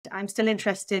I'm still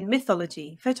interested in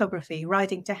mythology, photography,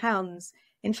 riding to hounds,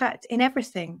 in fact, in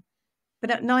everything.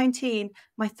 But at 19,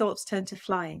 my thoughts turned to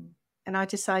flying, and I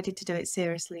decided to do it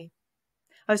seriously.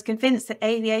 I was convinced that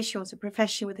aviation was a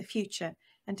profession with a future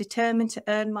and determined to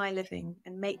earn my living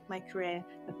and make my career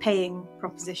a paying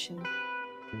proposition.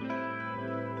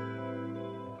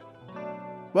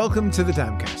 Welcome to the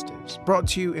Damcasters, brought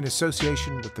to you in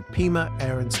association with the Pima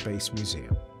Air and Space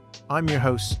Museum. I'm your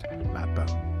host, Matt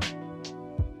Bone.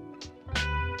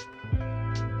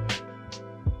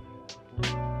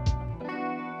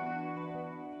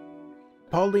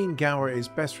 Pauline Gower is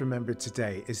best remembered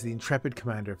today as the intrepid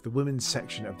commander of the women's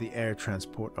section of the Air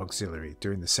Transport Auxiliary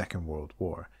during the Second World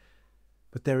War.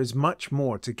 But there is much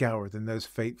more to Gower than those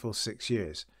fateful 6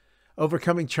 years.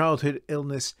 Overcoming childhood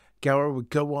illness, Gower would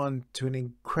go on to an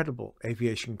incredible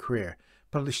aviation career,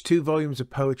 published 2 volumes of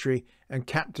poetry, and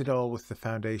capped it all with the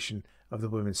foundation of the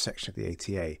women's section of the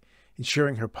ATA,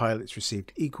 ensuring her pilots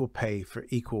received equal pay for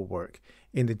equal work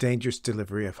in the dangerous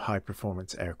delivery of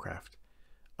high-performance aircraft.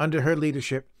 Under her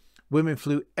leadership, women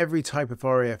flew every type of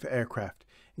RAF aircraft,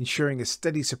 ensuring a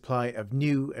steady supply of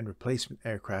new and replacement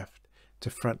aircraft to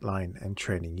frontline and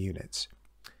training units.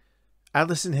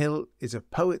 Alison Hill is a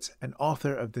poet and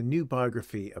author of the new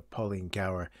biography of Pauline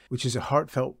Gower, which is a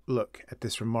heartfelt look at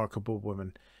this remarkable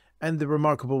woman and the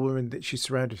remarkable women that she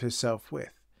surrounded herself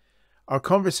with. Our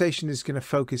conversation is going to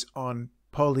focus on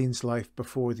Pauline's life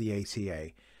before the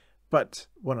ATA, but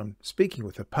when I'm speaking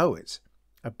with a poet,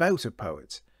 about a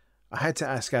poet, I had to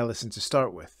ask Alison to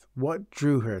start with, what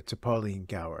drew her to Pauline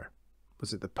Gower?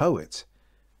 Was it the poet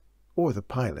or the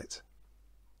pilot?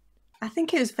 I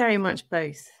think it was very much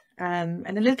both. And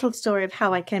a little story of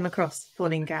how I came across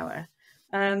Pauline Gower.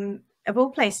 Of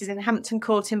all places, in Hampton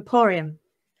Court Emporium,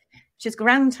 which is a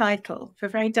grand title for a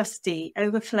very dusty,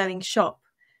 overflowing shop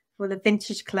full of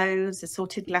vintage clothes,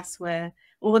 assorted glassware,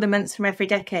 ornaments from every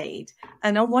decade.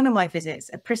 And on one of my visits,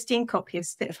 a pristine copy of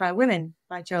Spitfire Women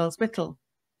by Giles Whittle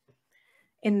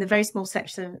in the very small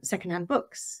section of secondhand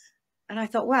books. And I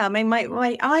thought, wow, I mean,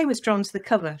 my eye was drawn to the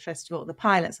cover, first of all, the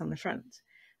pilots on the front.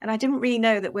 And I didn't really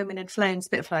know that women had flown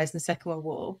Spitfires in the Second World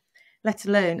War, let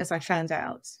alone, as I found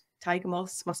out, tiger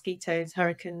moths, mosquitoes,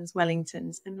 hurricanes,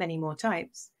 Wellingtons, and many more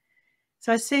types.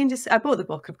 So I bought the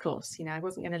book, of course. I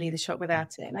wasn't going to leave the shop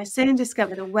without it. And I soon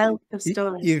discovered a wealth of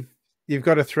stories. You've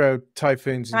got to throw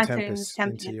typhoons and tempests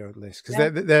into your list,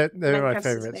 because they're my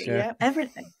favourites. Yeah,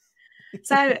 everything.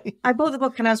 So I bought the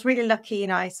book, and I was really lucky,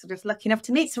 lucky enough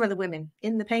to meet some of the women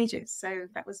in the pages. So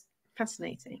that was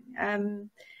fascinating.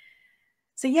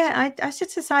 So yeah, I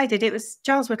just decided it was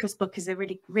Giles Whittle's book is a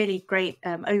really, really great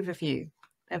overview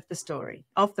of the story,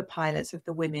 of the pilots, of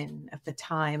the women, of the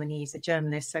time. And he's a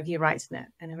journalist, so he writes in it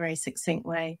in a very succinct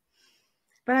way.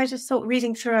 But I just thought,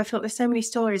 reading through, I thought there's so many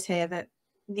stories here that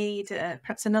need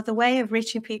perhaps another way of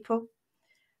reaching people.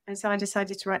 And so I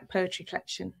decided to write a poetry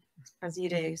collection, as you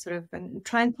do, and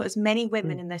try and put as many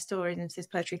women in their stories into this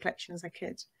poetry collection as I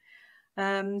could.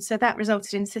 So that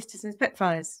resulted in Sisters and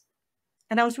Spitfires.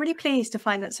 And I was really pleased to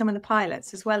find that some of the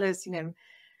pilots, as well as,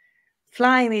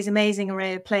 flying these amazing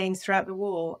array of planes throughout the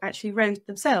war, actually wrote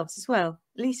themselves as well.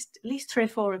 At least 3 or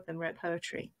 4 of them wrote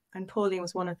poetry, and Pauline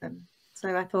was one of them.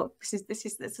 So I thought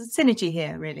there's a synergy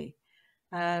here, really.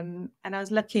 And I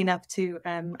was lucky enough to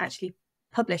actually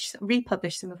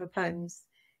republish some of her poems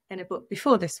in a book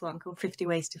before this one called 50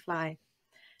 Ways to Fly.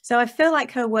 So I feel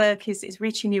like her work is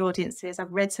reaching new audiences.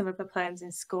 I've read some of her poems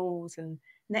in schools and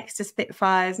next to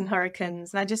Spitfires and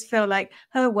Hurricanes. And I just feel like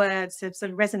her words are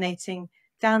sort of resonating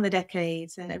down the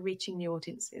decades and are reaching new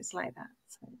audiences like that.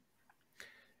 So.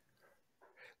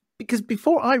 Because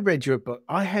before I read your book,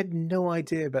 I had no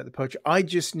idea about the poetry. I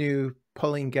just knew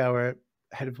Pauline Gower,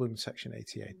 head of women's section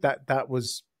ATA. That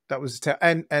was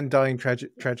and dying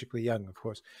tragically young, of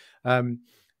course.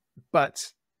 But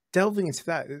delving into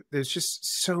that, there's just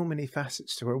so many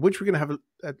facets to her, which we're going to have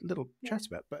a little chat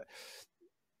about. But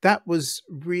that was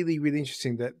really, really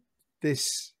interesting, that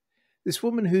this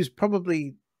woman whose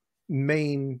probably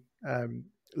main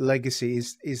legacy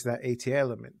is that ATA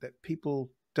element, that people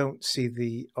don't see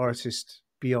the artist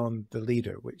beyond the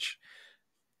leader, which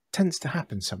tends to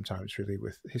happen sometimes, really,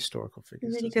 with historical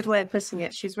figures. A really good way of putting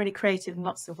it. She's really creative in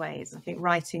lots of ways. I think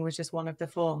writing was just one of the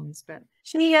forms, but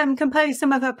she composed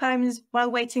some of her poems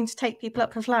while waiting to take people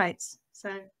up for flights. So,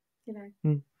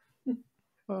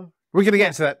 Well, we're going to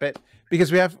get to that bit,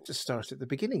 because we have to start at the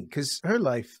beginning, because her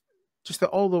life, just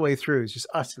all the way through, is just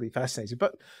utterly fascinating.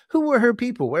 But who were her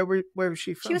people? Where was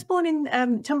she from? She was born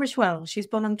in Tunbridge Wells. She was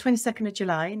born on the 22nd of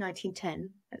July,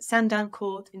 1910, at Sandown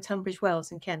Court in Tunbridge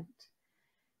Wells in Kent.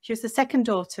 She was the second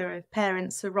daughter of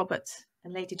parents Sir Robert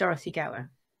and Lady Dorothy Gower.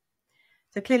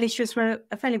 So clearly she was from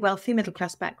a fairly wealthy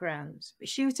middle-class background, but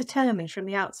she was determined from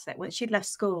the outset, once she'd left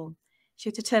school, she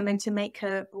was determined to make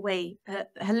her way,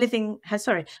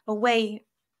 a way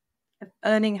of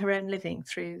earning her own living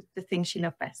through the thing she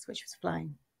loved best, which was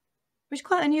flying, which was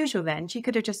quite unusual then. She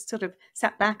could have just sort of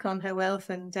sat back on her wealth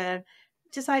and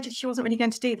decided she wasn't really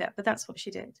going to do that, but that's what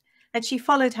she did. And she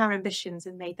followed her ambitions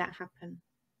and made that happen.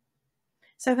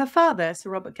 So her father, Sir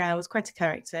Robert Gower, was quite a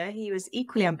character. He was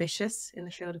equally ambitious in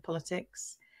the field of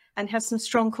politics and had some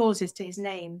strong causes to his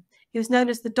name. He was known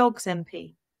as the Dogs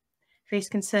MP for his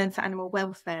concern for animal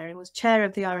welfare and was chair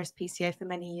of the RSPCA for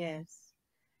many years.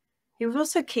 He was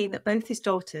also keen that both his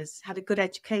daughters had a good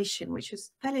education, which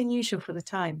was fairly unusual for the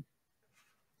time.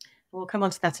 We'll come on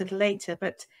to that a little later.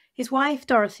 But his wife,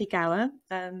 Dorothy Gower,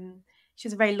 she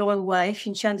was a very loyal wife,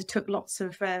 and she undertook lots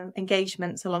of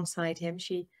engagements alongside him.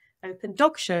 She opened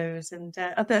dog shows and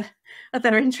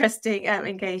other interesting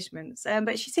engagements.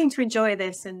 But she seemed to enjoy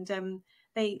this, and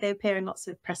they appear in lots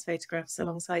of press photographs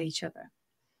alongside each other.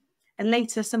 And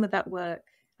later, some of that work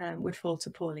would fall to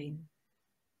Pauline.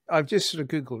 I've just sort of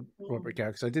Googled Robert Gower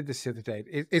because I did this the other day.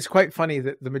 It's quite funny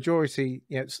that the majority,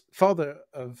 it's father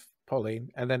of Pauline,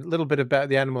 and then a little bit about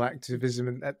the animal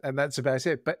activism, and that's about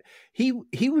it. But he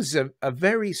was a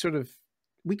very sort of,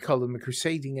 we'd call him a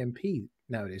crusading MP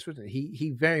nowadays, wasn't he? He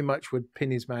very much would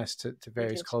pin his mast to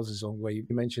various causes along the way. You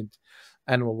mentioned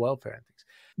animal welfare and things.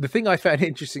 The thing I found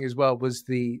interesting as well was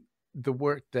the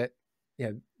work that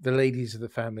the ladies of the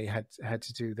family had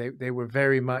to do. They were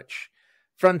very much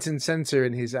front and center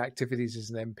in his activities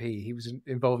as an MP. He was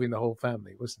involving the whole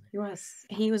family, wasn't he? He was.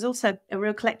 He was also a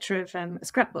real collector of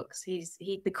scrapbooks.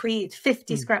 He bequeathed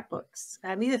 50 scrapbooks.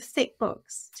 These are thick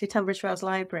books to Tunbridge Wells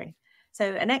Library.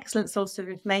 So an excellent source of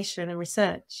information and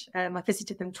research. I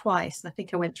visited them twice, and I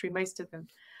think I went through most of them.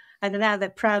 And now they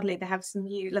have some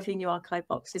lovely new archive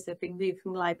boxes that have been moved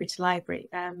from library to library.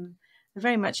 They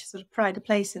very much sort of pride a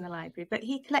place in the library. But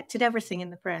he collected everything in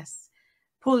the press.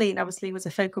 Pauline obviously was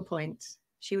a focal point.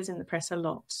 She was in the press a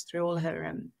lot through all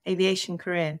her aviation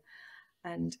career,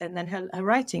 and then her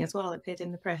writing as well appeared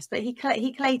in the press. But he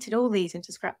collated all these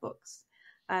into scrapbooks,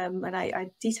 and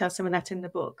I detail some of that in the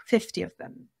book, 50 of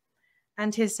them.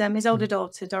 And his older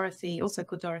daughter, Dorothy, also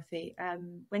called Dorothy,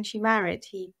 when she married,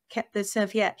 he kept the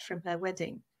serviette from her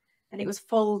wedding, and it was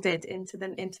folded into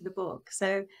the book.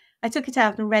 So I took it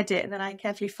out and read it, and then I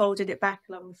carefully folded it back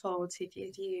along the folds he'd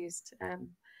used.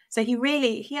 So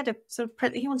he had a sort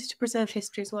of, he wanted to preserve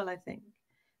history as well, I think.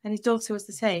 And his daughter was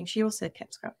the same. She also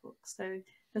kept scrapbooks. So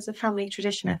there's a family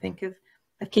tradition, I think, of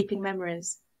keeping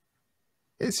memories.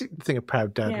 It's the thing a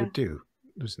proud dad would do,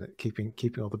 wasn't it? Keeping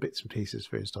all the bits and pieces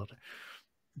for his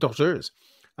daughters.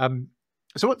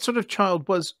 So what sort of child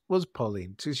was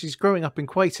Pauline? So she's growing up in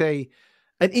quite an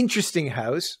interesting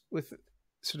house with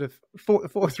sort of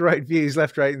forthright views,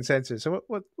 left, right, and centre. So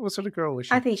what sort of girl was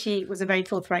she? I think she was a very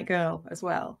forthright girl as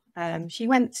well. She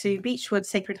went to Beechwood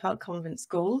Sacred Heart Convent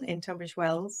School in Tunbridge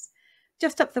Wells,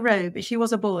 just up the road, but she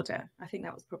was a boarder. I think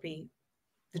that was probably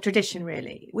the tradition,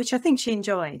 really, which I think she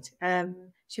enjoyed.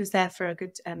 She was there for a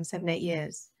good 7-8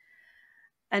 years.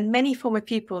 And many former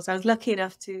pupils, I was lucky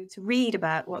enough to read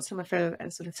about what some of her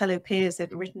sort of fellow peers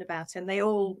had written about, and they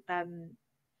all,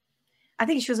 I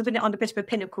think she was on a bit of a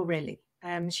pinnacle, really.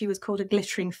 She was called a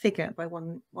glittering figure by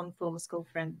one former school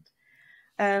friend.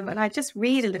 And I just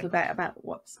read a little bit about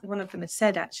what one of them had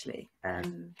said, actually.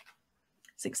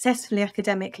 Successfully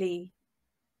academically,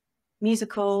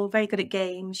 musical, very good at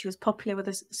games. She was popular with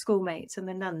her schoolmates and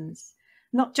the nuns,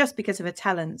 not just because of her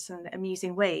talents and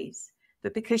amusing ways,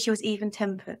 but because she was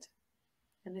even-tempered.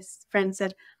 And this friend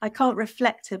said, I can't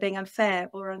reflect her being unfair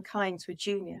or unkind to a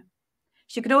junior.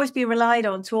 She could always be relied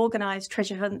on to organise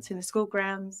treasure hunts in the school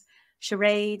grounds,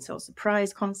 charades or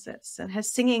surprise concerts, and her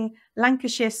singing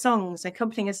Lancashire songs,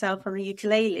 accompanying herself on the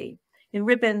ukulele, in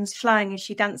ribbons flying as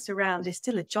she danced around, is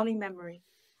still a jolly memory.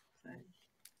 So.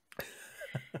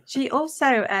 She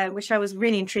also, which I was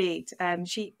really intrigued,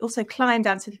 she also climbed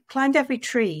every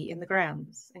tree in the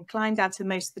grounds and climbed out of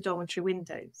most of the dormitory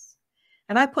windows.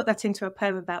 And I put that into a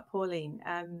poem about Pauline.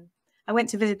 I went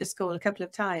to visit the school a couple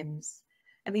of times,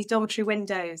 and these dormitory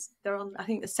windows, they're on, I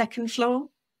think, the second floor.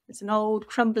 It's an old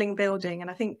crumbling building,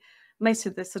 and I think most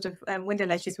of the sort of window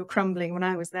ledges were crumbling when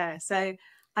I was there. So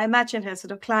I imagine her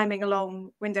sort of climbing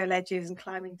along window ledges and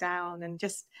climbing down and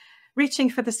just reaching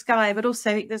for the sky, but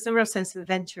also there's a real sense of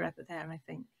adventure over there, I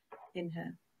think, in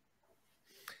her.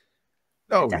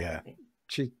 Oh, definitely.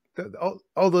 Yeah.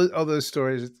 All those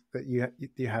stories that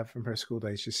you have from her school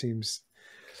days just seems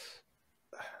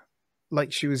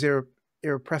like she was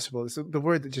irrepressible. It's the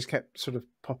word that just kept sort of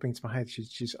popping into my head.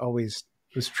 She's always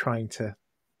was trying to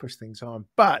push things on.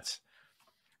 But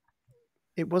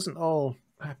it wasn't all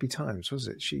happy times, was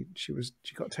it? She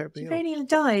got terribly She ill. very nearly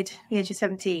died at the age of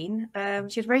 17. She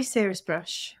had a very serious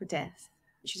brush with death.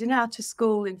 She's in out of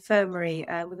school infirmary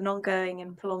with an ongoing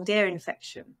and prolonged ear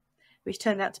infection, which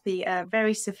turned out to be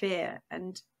very severe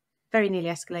and very nearly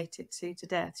escalated to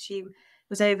death. She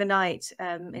was overnight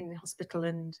in hospital,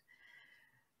 and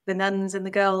the nuns and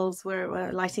the girls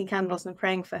were lighting candles and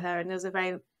praying for her. And there was a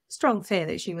very strong fear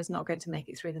that she was not going to make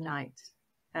it through the night.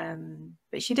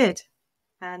 But she did.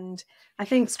 And I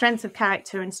think strength of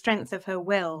character and strength of her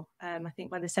will, I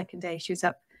think by the second day she was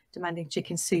up demanding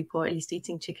chicken soup, or at least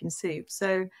eating chicken soup.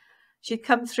 So she'd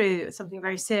come through something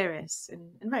very serious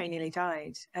and very nearly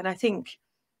died. And I think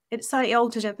it slightly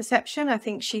altered her perception. I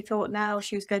think she thought now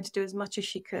she was going to do as much as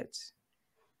she could.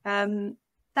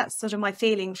 That's sort of my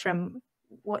feeling from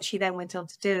what she then went on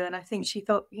to do. And I think she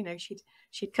thought, you know,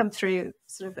 she'd come through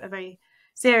sort of a very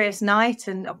serious night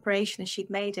and operation, and she'd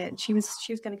made it, and she was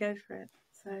going to go for it.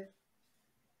 So,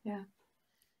 yeah.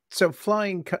 So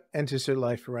flying enters her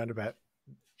life around about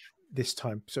this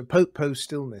time. So post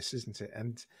stillness, isn't it?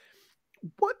 And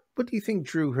what do you think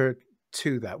drew her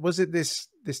to that? Was it this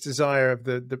desire of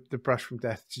the brush from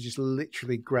death to just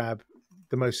literally grab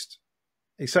the most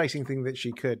exciting thing that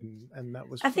she could, and that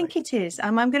was flight? I think it is.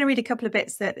 I'm going to read a couple of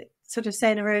bits that sort of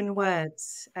say in her own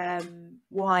words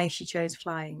why she chose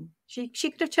flying. She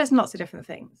could have chosen lots of different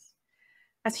things.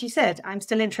 As she said, I'm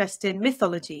still interested in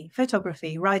mythology,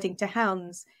 photography, riding to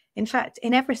hounds, in fact,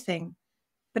 in everything.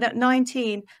 But at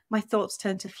 19, my thoughts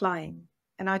turned to flying,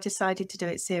 and I decided to do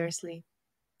it seriously.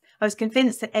 I was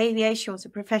convinced that aviation was a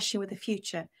profession with a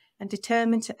future, and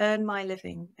determined to earn my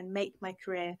living and make my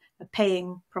career a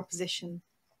paying proposition.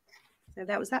 So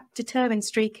that was that determined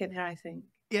streak in her, I think.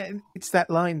 Yeah, it's that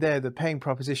line there, the paying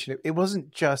proposition. It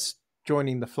wasn't just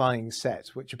joining the flying set,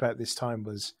 which about this time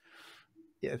was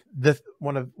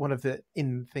one of the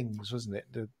in things, wasn't it?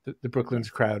 The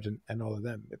Brooklands crowd and all of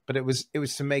them. But it was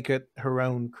to make her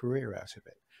own career out of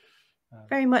it.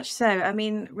 Very much so. I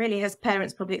mean, really, her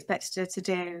parents probably expected her to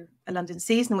do a London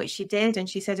season, which she did. And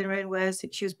she said in her own words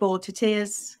that she was bored to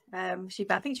tears. I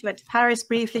think she went to Paris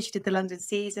briefly. She did the London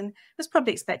season. Was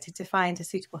probably expected to find a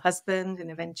suitable husband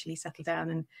and eventually settle down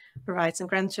and provide some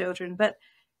grandchildren. But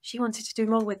she wanted to do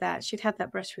more with that. She'd had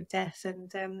that brush with death.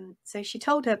 And so she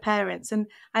told her parents, and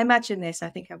I imagine this, I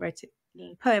think I wrote it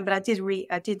in a poem, but I did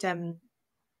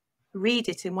read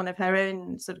it in one of her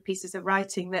own sort of pieces of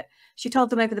writing, that she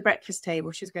told them over the breakfast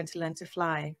table she was going to learn to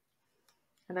fly.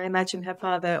 And I imagine her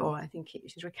father, or I think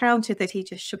she's recounted that he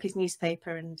just shook his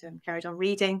newspaper and carried on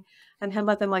reading. And her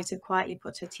mother might have quietly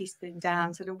put her teaspoon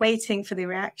down, sort of waiting for the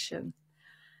reaction.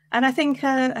 And I think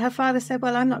her father said,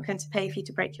 well, I'm not going to pay for you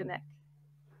to break your neck.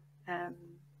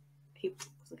 He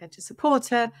wasn't going to support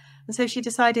her. And so she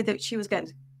decided that she was going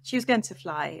to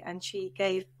fly, and she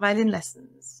gave violin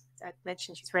lessons. I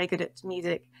mentioned she's very good at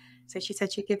music. So she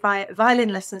said she'd give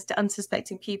violin lessons to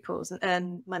unsuspecting pupils and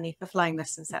earn money for flying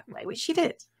lessons that way, which she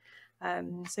did.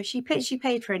 So she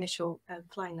paid for initial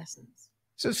flying lessons.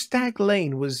 So Stag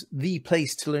Lane was the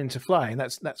place to learn to fly, and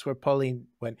that's where Pauline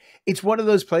went. It's one of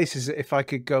those places that if I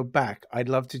could go back, I'd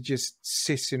love to just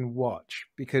sit and watch,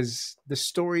 because the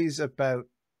stories about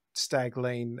Stag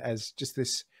Lane as just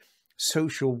this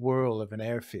social whirl of an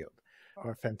airfield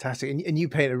are fantastic, and you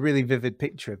paint a really vivid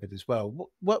picture of it as well.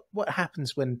 What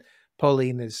happens when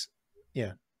Pauline is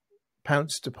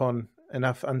pounced upon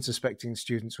enough unsuspecting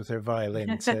students with her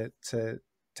violin to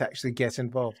actually get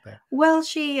involved there? Well,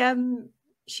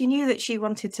 she knew that she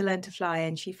wanted to learn to fly,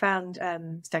 and she found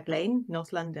Stag Lane,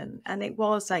 North London, and it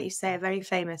was, like you say, a very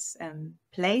famous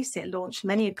place. It launched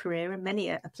many a career and many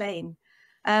a plane,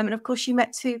 and of course she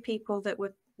met two people that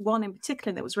were, one in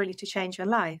particular that was really to change her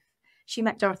life. She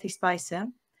met Dorothy Spicer,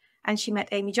 and she met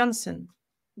Amy Johnson.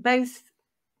 Both,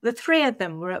 the three of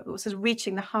them were sort of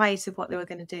reaching the height of what they were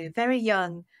going to do, very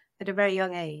young, at a very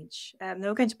young age. They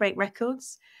were going to break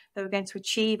records. They were going to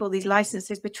achieve all these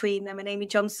licenses between them, and Amy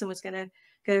Johnson was going to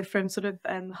go from sort of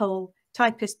whole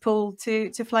typist pool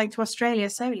to flying to Australia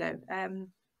solo.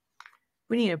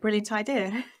 Really a brilliant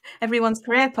idea. Everyone's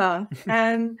career path.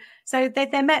 So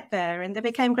they met there, and they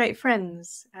became great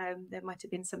friends. There might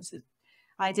have been some sort of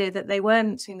idea that they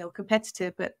weren't,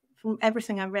 competitive, but from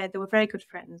everything I read, they were very good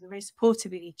friends and very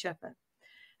supportive of each other.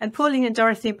 And Pauline and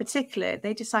Dorothy in particular,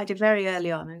 they decided very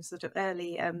early on, in sort of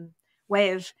early way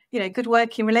of, good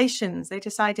working relations, they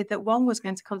decided that one was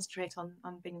going to concentrate on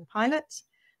being a pilot,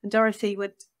 and Dorothy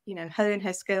would, hone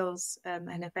her skills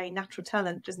and a very natural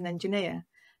talent as an engineer.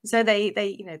 So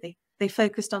they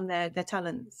focused on their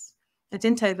talents. It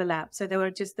didn't overlap, so they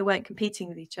weren't competing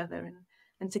with each other,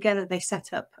 and together they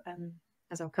set up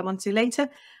as I'll come on to later.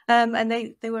 And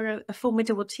they were a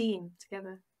formidable team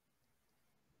together.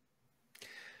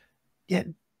 Yeah,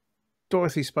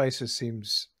 Dorothy Spicer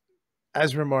seems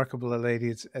as remarkable a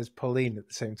lady as Pauline at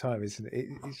the same time, isn't it?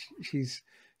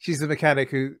 She's the mechanic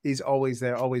who is always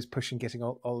there, always pushing, getting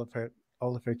all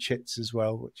of her chits as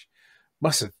well, which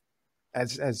must have,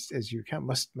 as you can,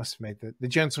 must have made the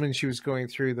gentleman she was going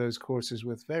through those courses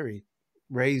with very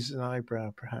raised an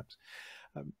eyebrow, perhaps.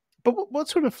 But what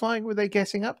sort of flying were they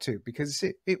getting up to? Because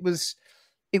it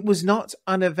was not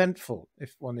uneventful,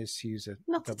 if one is to use it.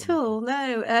 Not at all,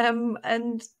 no.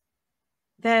 And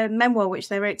their memoir, which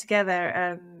they wrote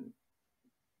together,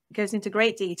 goes into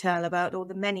great detail about all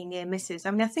the many near misses.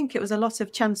 I mean, I think it was a lot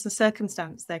of chance and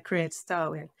circumstance, their career to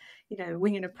start with,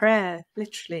 winging a prayer,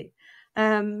 literally.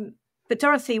 But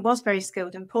Dorothy was very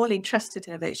skilled, and Pauline trusted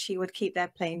her that she would keep their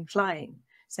plane flying.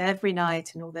 So every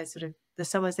night and all those sort of the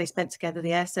summers they spent together,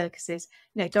 the air circuses,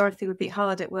 Dorothy would be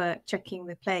hard at work checking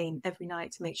the plane every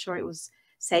night to make sure it was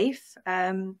safe.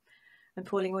 And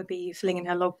Pauline would be filling in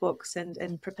her logbooks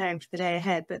and preparing for the day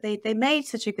ahead. But they made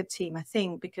such a good team, I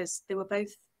think, because they were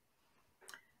both,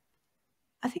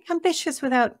 I think, ambitious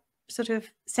without sort of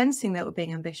sensing they were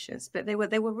being ambitious, but they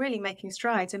were really making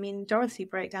strides. I mean, Dorothy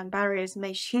broke down barriers and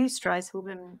made huge strides for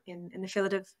women in the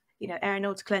field of,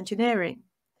 aeronautical engineering.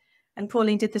 And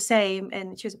Pauline did the same,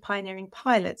 and she was a pioneering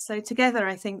pilot. So together,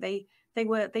 I think they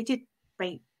did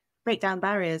break down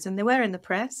barriers, and they were in the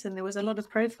press, and there was a lot of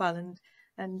profile,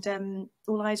 and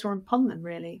all eyes were upon them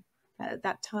really at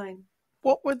that time.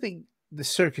 What were the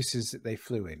circuses that they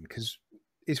flew in? Because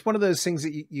it's one of those things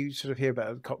that you sort of hear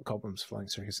about, Cobham's Flying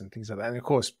Circus and things like that. And of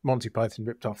course, Monty Python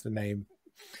ripped off the name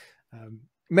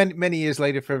many years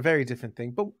later for a very different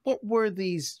thing. But what were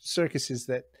these circuses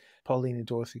that Pauline and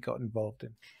Dorothy got involved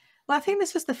in? Well, I think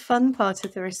this was the fun part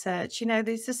of the research.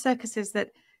 These are circuses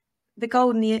that the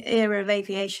golden era of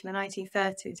aviation, the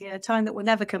 1930s, a time that will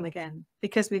never come again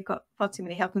because we've got far too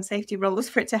many health and safety rules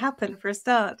for it to happen, for a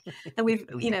start. And we've,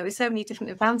 with so many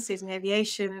different advances in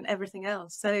aviation and everything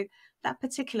else. So that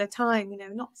particular time,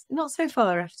 not so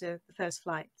far after the first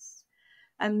flights,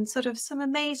 and sort of some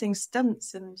amazing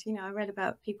stunts. And, I read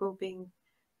about people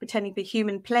pretending to be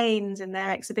human planes in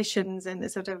their exhibitions and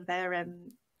sort of their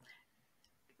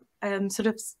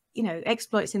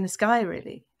exploits in the sky,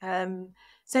 really.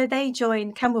 So they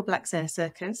joined Campbell Black's Air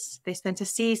Circus. They spent a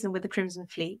season with the Crimson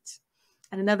Fleet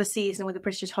and another season with the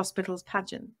British Hospitals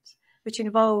pageant, which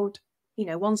involved,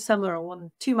 one summer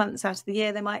or 2 months out of the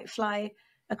year, they might fly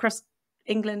across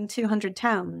England, 200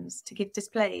 towns to give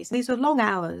displays. These were long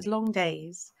hours, long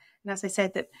days. And as I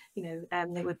said, that,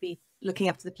 they would be looking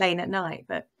up to the plane at night.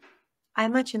 But I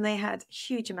imagine they had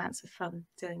huge amounts of fun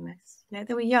doing this.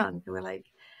 They were young. They were like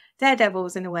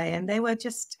daredevils in a way, and they were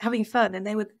just having fun. And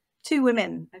they were 2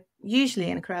 women, usually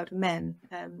in a crowd of men.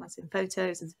 That's in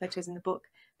photos, and photos in the book.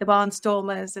 The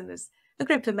Barnstormers, and there's a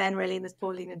group of men, really, and there's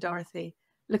Pauline and Dorothy,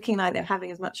 looking like they're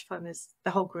having as much fun as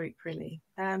the whole group, really.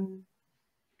 There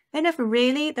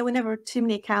were never too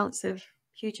many accounts of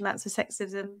huge amounts of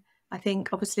sexism. I think,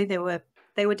 obviously, they were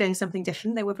doing something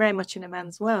different. They were very much in a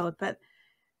man's world, but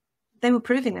they were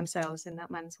proving themselves in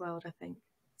that man's world, I think.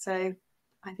 So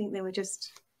I think they were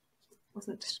just,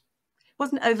 wasn't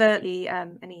overtly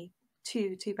any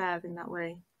too bad in that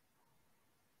way.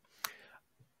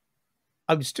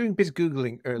 I was doing a bit of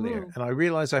Googling earlier, and I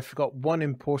realized I forgot one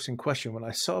important question when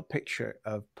I saw a picture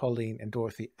of Pauline and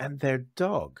Dorothy and their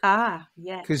dog. Ah,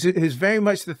 yeah. Because it was very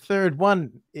much the third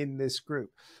one in this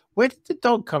group. Where did the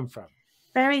dog come from?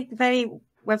 Very, very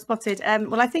well spotted.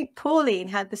 Well, I think Pauline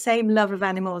had the same love of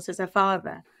animals as her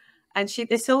father. And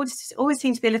this always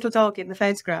seemed to be a little dog in the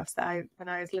photographs when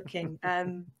I was looking.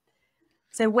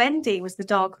 So Wendy was the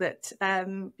dog that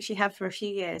she had for a few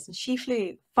years, and she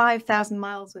flew 5,000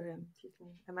 miles with him, if you can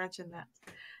imagine that.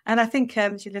 And I think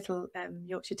she's a little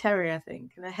Yorkshire Terrier, I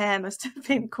think, and her hair must have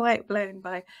been quite blown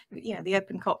by, the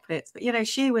open cockpits. But,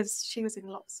 she was in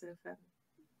lots of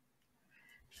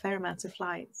fair amounts of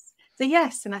flights. So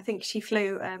yes, and I think she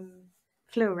flew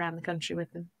around the country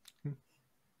with them.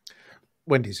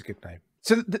 Wendy's a good name.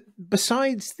 So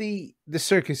besides the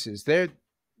circuses,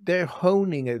 they're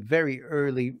honing a very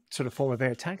early sort of form of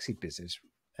air taxi business.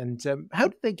 And how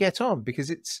did they get on? Because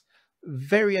it's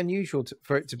very unusual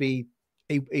for it to be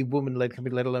a woman-led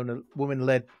company, let alone a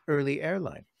woman-led early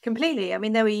airline. Completely. I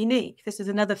mean, they were unique. This was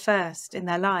another first in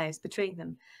their lives between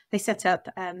them. They set up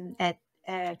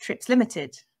Air Trips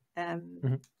Limited,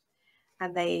 and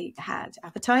they had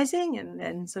advertising,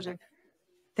 and sort of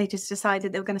they just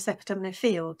decided they were going to set it up in a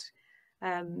field.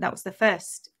 That was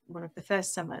one of the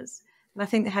first summers. And I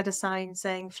think they had a sign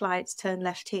saying flights turn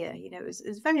left here. It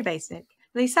was very basic.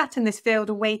 They sat in this field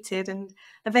and waited, and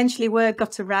eventually word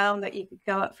got around that you could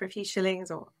go up for a few shillings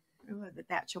or the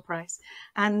actual price,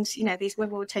 and these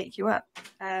women will take you up.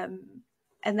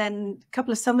 And then a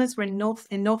couple of summers were in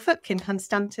Norfolk, in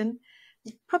Hunstanton.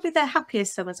 Probably their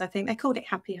happiest summers, I think. They called it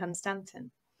Happy Hunstanton.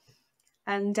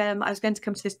 And I was going to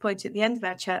come to this point at the end of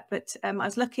our chat, but I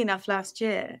was lucky enough last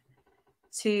year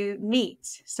to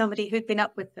meet somebody who'd been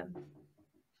up with them.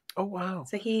 Oh, wow.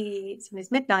 So he's in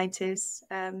his mid-90s,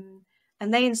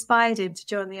 and they inspired him to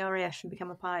join the RAF and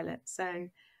become a pilot. So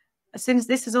as soon as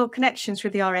this was all connections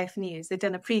with the RAF News, they'd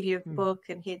done a preview of the book,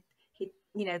 and he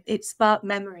it sparked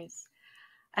memories.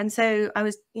 And so I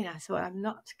was, I thought, I'm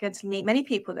not going to meet many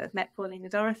people that have met Pauline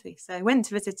and Dorothy. So I went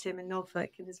to visit him in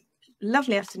Norfolk. It was a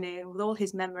lovely afternoon with all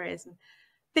his memories and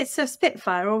bits of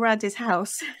Spitfire all around his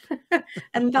house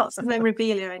and lots of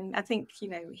memorabilia. And I think,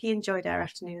 he enjoyed our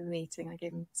afternoon in the meeting. I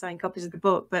gave him signed copies of the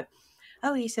book. But,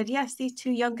 he said, yes, these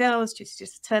two young girls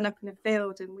just turn up in the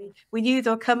field. And we knew they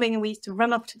were coming, and we used to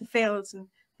run off to the fields and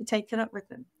be taken up with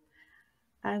them.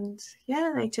 And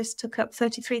they just took up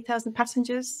 33,000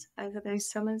 passengers over those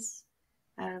summers.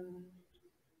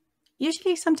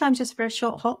 Usually, sometimes just for a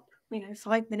short hop,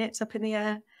 5 minutes up in the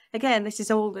air. Again, this is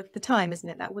all of the time, isn't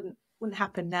it? That wouldn't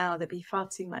happen now. There'd be far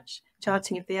too much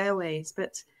charting of the airways.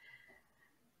 But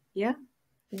they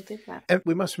did that. And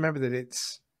we must remember that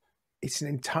it's an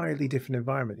entirely different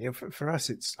environment. For us,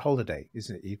 it's holiday,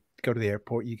 isn't it? You go to the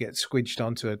airport, you get squidged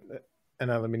onto an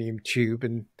aluminium tube,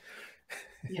 and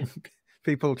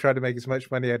people try to make as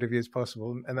much money out of you as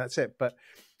possible, and that's it. But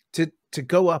to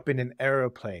go up in an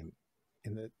aeroplane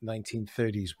in the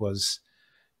 1930s was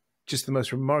just the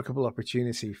most remarkable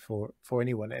opportunity for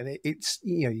anyone. And it's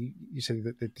you said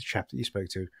that the chap that you spoke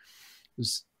to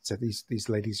said these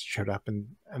ladies showed up and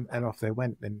off they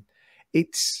went, and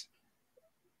it's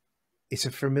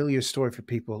a familiar story for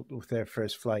people with their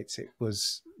first flights. It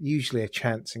was usually a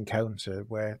chance encounter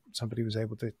where somebody was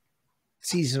able to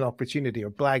seize an opportunity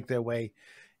or blag their way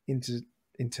into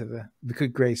the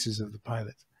good graces of the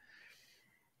pilot.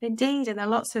 Indeed, and there are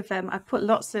lots of I put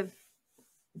lots of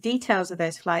details of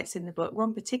those flights in the book.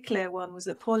 One particular one was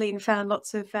that Pauline found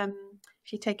lots of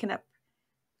she'd taken up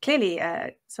clearly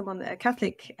a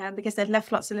Catholic, because they'd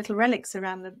left lots of little relics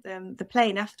around the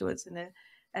plane afterwards,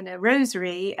 and a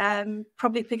rosary,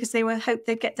 probably because they hoped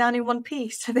they'd get down in one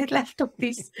piece. So they'd left all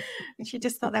these, and she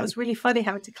just thought that was really funny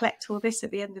having to collect all this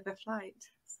at the end of the flight.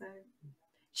 So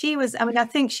she was, I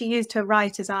think she used her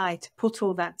writer's eye to put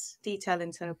all that detail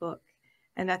into her book.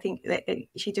 And I think that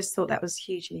she just thought that was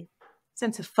hugely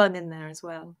sense of fun in there as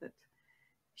well. That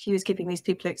she was giving these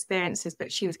people experiences,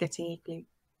 but she was getting equally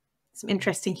some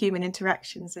interesting human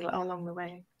interactions along the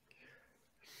way.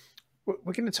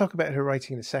 We're going to talk about her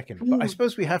writing in a second, but I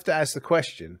suppose we have to ask the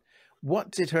question,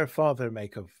 what did her father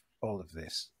make of all of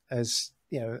this? As,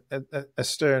 a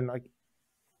stern,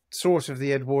 source of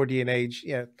the Edwardian age,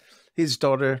 his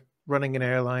daughter running an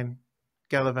airline,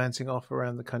 gallivanting off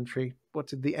around the country. What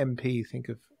did the MP think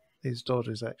of his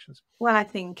daughter's actions? Well, I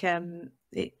think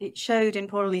it showed in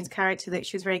Pauline's character that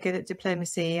she was very good at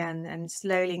diplomacy and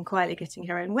slowly and quietly getting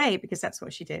her own way, because that's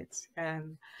what she did.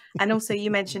 And also, you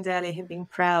mentioned earlier him being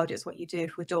proud. It's what you do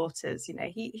with daughters.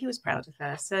 He was proud of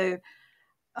her. So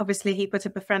obviously he put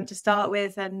up a front to start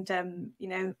with, and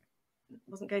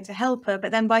wasn't going to help her.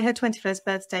 But then by her 21st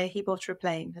birthday, he bought her a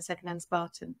plane, a second-hand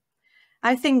Spartan.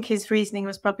 I think his reasoning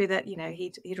was probably that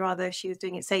he'd rather she was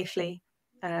doing it safely,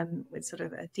 with sort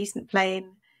of a decent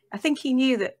plane. I think he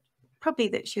knew that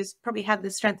she was had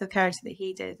the strength of character that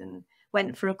he did and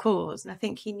went for a cause. And I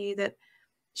think he knew that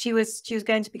she was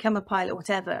going to become a pilot,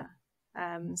 whatever.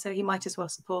 So he might as well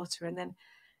support her. And then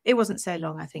it wasn't so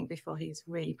long, I think, before he was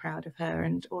really proud of her,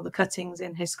 and all the cuttings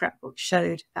in his scrapbook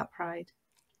showed that pride.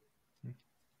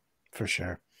 For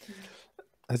sure.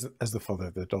 As the father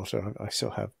of the daughter, I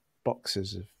still have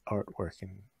boxes of artwork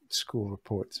and school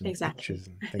reports and pictures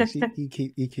and things. You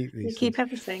keep these. You keep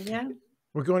everything, yeah.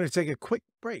 We're going to take a quick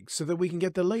break so that we can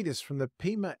get the latest from the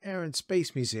Pima Air and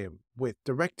Space Museum with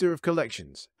Director of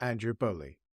Collections, Andrew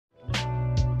Bowley.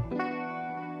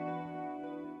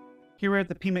 Here we're at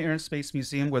the Pima Air and Space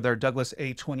Museum with our Douglas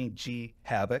A-20G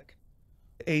Havoc.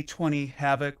 The A-20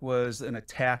 Havoc was an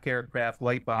attack aircraft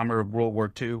light bomber of World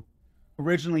War II,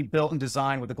 originally built and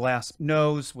designed with a glass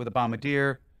nose with a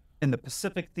bombardier. In the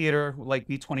Pacific Theater, like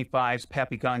B-25s,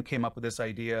 Pappy Gunn came up with this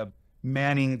idea of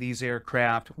manning these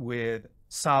aircraft with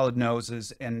solid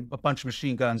noses and a bunch of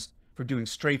machine guns for doing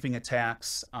strafing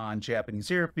attacks on Japanese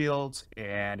airfields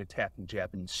and attacking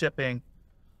Japanese shipping.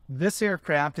 This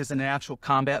aircraft is an actual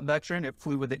combat veteran. It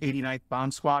flew with the 89th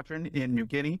Bomb Squadron in New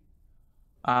Guinea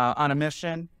on a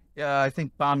mission. I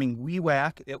think, bombing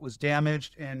Wewak. It was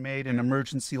damaged and made an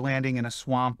emergency landing in a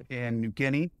swamp in New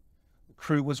Guinea. The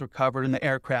crew was recovered, and the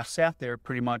aircraft sat there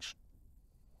pretty much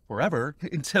forever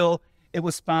until it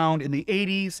was found in the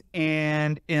 80s.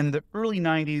 And in the early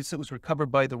 90s, it was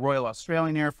recovered by the Royal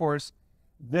Australian Air Force.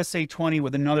 This A-20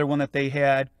 with another one that they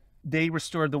had, they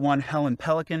restored the one Helen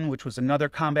Pelican, which was another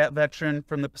combat veteran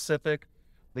from the Pacific.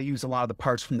 They used a lot of the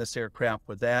parts from this aircraft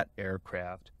for that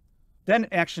aircraft. Then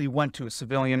actually went to a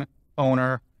civilian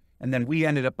owner, and then we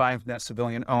ended up buying from that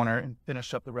civilian owner and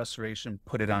finished up the restoration,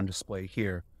 put it on display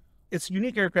here. It's a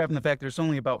unique aircraft in the fact there's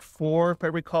only about 4, if I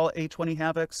recall, A-20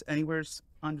 Havocs anywhere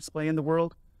on display in the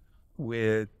world,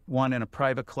 with one in a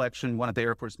private collection, one at the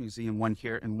Air Force Museum, one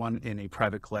here, and one in a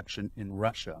private collection in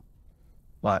Russia.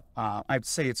 But I'd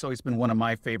say it's always been one of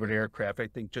my favorite aircraft, I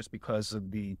think just because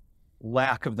of the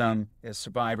lack of them as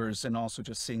survivors, and also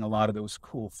just seeing a lot of those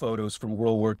cool photos from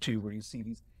World War II where you see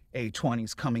these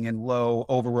A-20s coming in low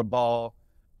over Rabaul,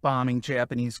 bombing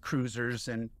Japanese cruisers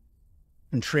and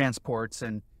transports,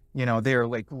 and they're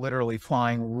like literally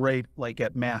flying right like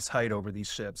at mass height over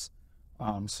these ships.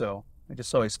 So I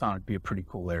just always found it to be a pretty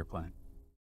cool airplane.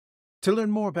 To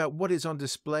learn more about what is on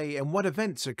display and what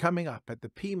events are coming up at the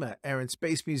Pima Air and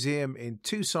Space Museum in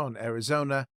Tucson,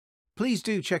 Arizona, please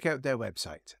do check out their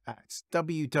website at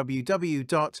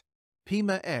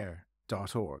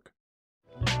www.pimaair.org.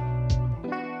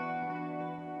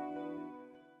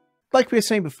 Like we were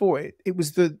saying before, it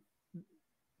was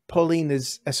Pauline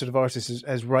as sort of artist,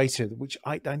 as writer, which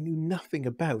I knew nothing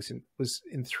about, and was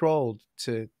enthralled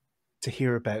to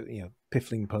hear about,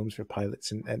 piffling poems for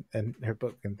pilots and her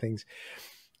book and things.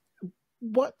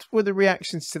 What were the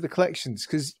reactions to the collections?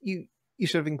 Because you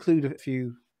sort of include a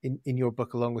few in your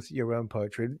book along with your own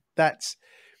poetry. I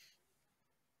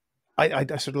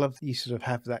sort of love that you sort of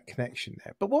have that connection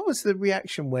there. But what was the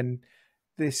reaction when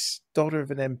this daughter of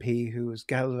an MP who was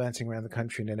gallivanting around the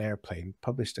country in an airplane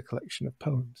published a collection of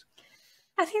poems?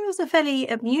 I think there was a fairly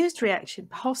amused reaction,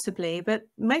 possibly, but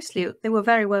mostly they were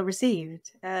very well received.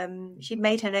 She'd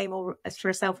made her name for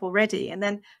herself already, and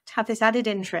then to have this added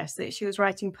interest that she was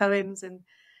writing poems, and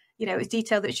it was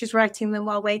detailed that she was writing them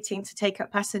while waiting to take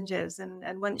up passengers.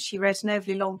 And once she wrote an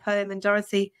overly long poem, and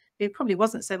Dorothy, who probably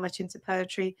wasn't so much into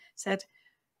poetry, said,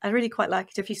 "I'd really quite like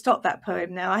it if you stopped that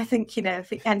poem now. I think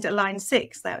if it ended at line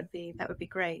 6, that would be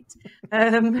great."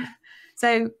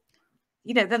 So.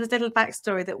 There was a little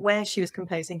backstory that where she was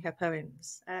composing her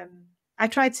poems. I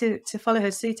tried to follow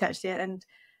her suit actually and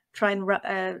try and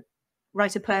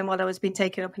write a poem while I was being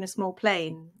taken up in a small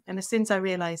plane. And as soon as I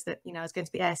realised that I was going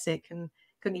to be airsick and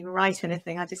couldn't even write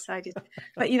anything, I decided.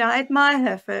 But I admire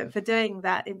her for doing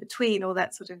that in between all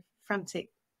that sort of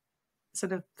frantic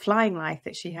sort of flying life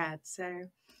that she had. So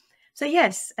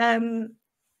yes,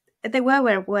 they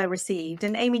were well received,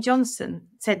 and Amy Johnson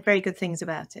said very good things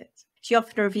about it. She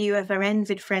offered a review of her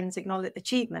envied friends'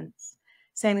 achievements,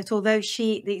 saying that although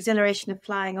the exhilaration of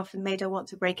flying often made her want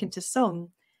to break into song,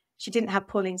 she didn't have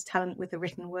Pauline's talent with the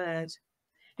written word.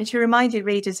 And she reminded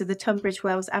readers of the Tunbridge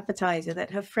Wells Advertiser that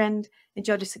her friend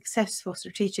enjoyed a successful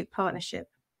strategic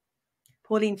partnership.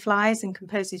 Pauline flies and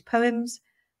composes poems,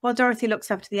 while Dorothy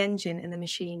looks after the engine in the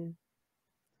machine.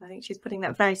 I think she's putting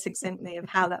that very succinctly of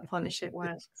how that partnership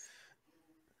works.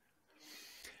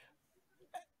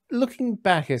 Looking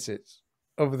back at it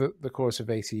over the course of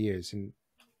 80 years and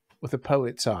with a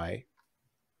poet's eye,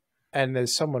 and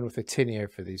as someone with a tin ear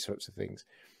for these sorts of things,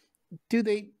 do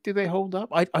they hold up?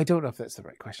 I don't know if that's the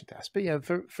right question to ask, but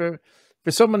for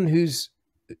someone who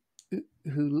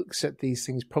looks at these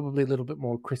things probably a little bit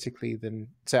more critically than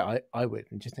say I would,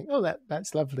 and just think, oh,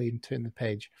 that's lovely, and turn the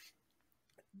page.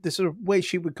 The sort of way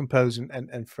she would compose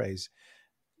and phrase,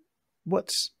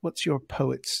 what's your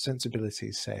poet's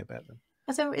sensibilities say about them?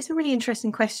 So it's a really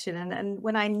interesting question. And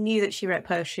when I knew that she wrote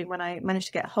poetry, when I managed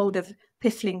to get hold of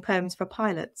piffling poems for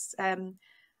pilots, I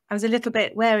was a little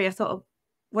bit wary. I thought, oh,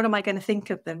 what am I going to think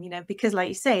of them? Because like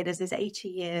you say, there's this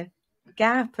 80-year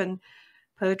gap, and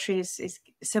poetry is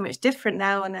so much different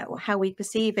now, and how we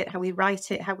perceive it, how we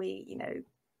write it, how we,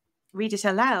 read it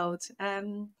aloud.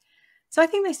 So I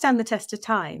think they stand the test of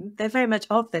time. They're very much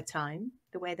of their time,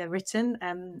 the way they're written.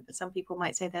 Some people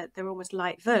might say that they're almost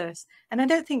light verse. And I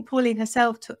don't think Pauline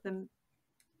herself took them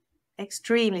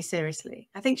extremely seriously.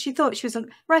 I think she thought she was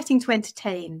writing to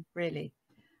entertain, really.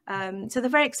 So they're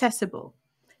very accessible.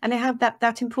 And they have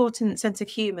that important sense of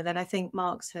humour that I think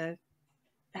marks her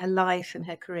life and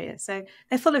her career. So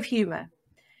they're full of humour.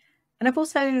 And I've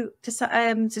also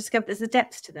discovered there's a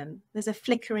depth to them. There's a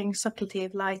flickering subtlety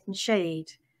of light and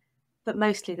shade, but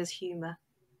mostly there's humour.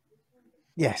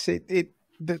 Yes, it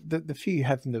the few you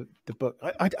have in the book,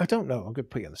 I don't know. I'm going to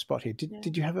put you on the spot here.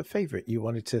 Did you have a favourite you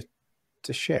wanted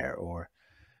to share, or?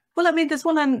 Well, I mean, there's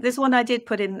one I did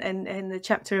put in the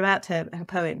chapter about her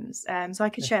poems, so I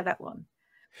could share that one.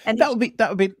 And that would be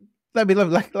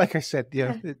lovely. Like I said,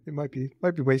 it might be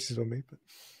wasted on me, but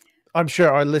I'm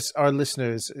sure our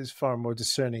listener is far more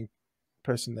discerning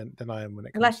person than I am when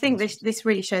it comes. Well, I think this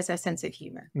really shows our sense of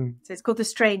humour. So it's called The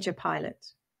Stranger Pilot.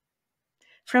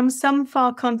 From some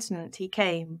far continent he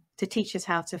came to teach us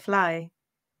how to fly.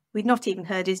 We'd not even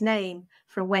heard his name,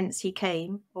 from whence he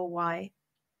came or why.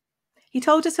 He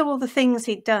told us of all the things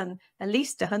he'd done at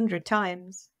least 100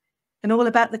 times, and all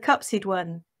about the cups he'd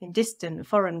won in distant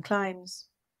foreign climes.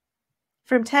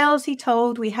 From tales he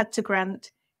told we had to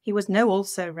grant he was no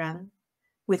also-ran.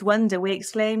 With wonder we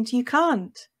exclaimed, "You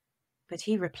can't!" But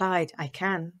he replied, "I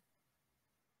can."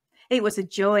 It was a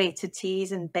joy to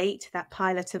tease and bait that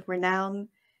pilot of renown,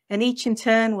 and each in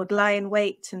turn would lie in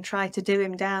wait and try to do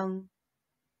him down.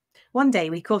 One day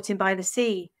we caught him by the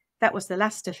sea, that was the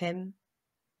last of him.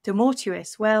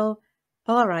 Tumultuous, well,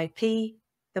 R.I.P.,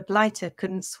 the blighter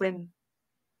couldn't swim.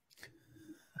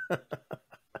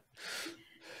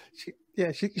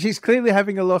 She's clearly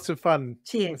having a lot of fun.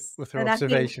 She is with her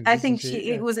observations. I think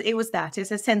it was that. It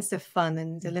was a sense of fun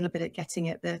and a little bit of getting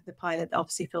at the pilot.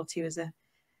 Obviously thought he was a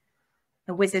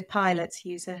wizard pilot, to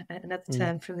use another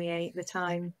term from the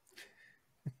time.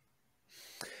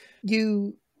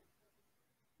 You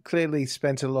clearly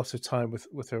spent a lot of time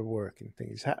with her work and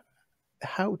things.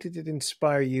 How did it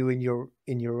inspire you in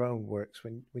your own works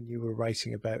when you were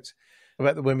writing about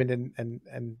the women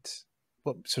and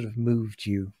what sort of moved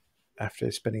you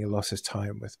after spending a lot of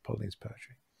time with Pauline's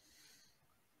poetry?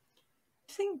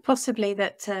 I think possibly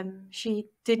that she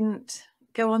didn't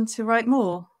go on to write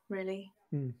more, really.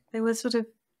 They were sort of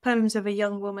poems of a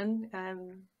young woman.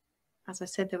 As I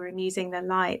said, they were amusing, they're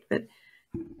light, but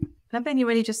I've only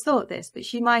really just thought this, but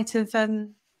she might have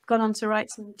gone on to write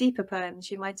some deeper poems.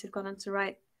 She might have gone on to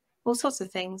write all sorts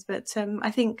of things, but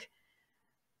I think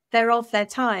they're of their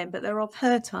time, but they're of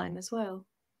her time as well.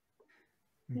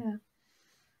 Yeah.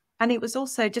 And it was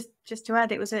also, just to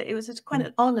add, it was quite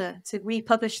an honour to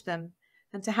republish them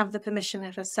and to have the permission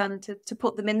of her son to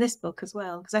put them in this book as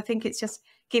well, because I think it's just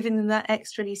giving them that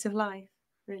extra lease of life,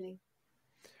 really.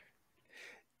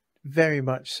 Very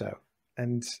much so.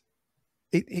 And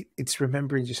it's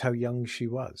remembering just how young she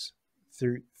was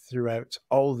throughout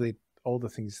all the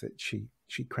things that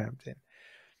she crammed in.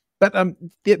 But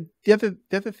the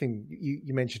other thing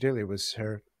you mentioned earlier was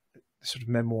her sort of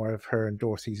memoir of her and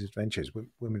Dorothy's adventures,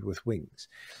 Women with Wings.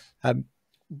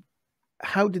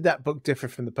 How did that book differ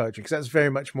from the poetry? Because that's very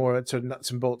much more sort of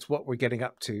nuts and bolts, what we're getting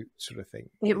up to sort of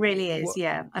thing. It really is,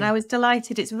 yeah. And I was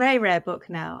delighted. It's a very rare book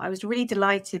now. I was really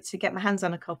delighted to get my hands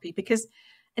on a copy, because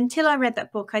until I read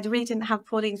that book, I really didn't have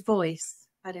Pauline's voice,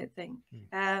 I don't think.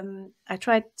 I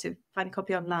tried to find a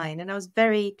copy online, and I was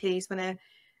very pleased when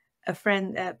a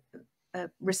friend, a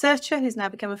researcher who's now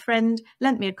become a friend,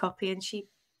 lent me a copy, and she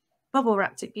bubble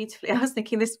wrapped it beautifully. I was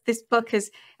thinking this book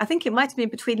is, I think it might have been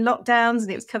between lockdowns,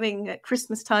 and it was coming at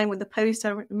Christmas time with the post. I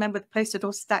remember the post had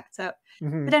all stacked up.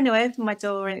 But anyway, I opened my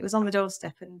door and it was on the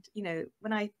doorstep. And,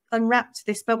 when I unwrapped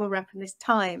this bubble wrap and this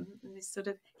time and this sort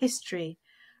of history,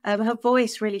 her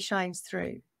voice really shines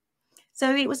through.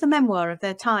 So it was a memoir of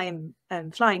their time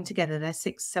flying together, their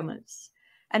 6 summers.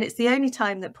 And it's the only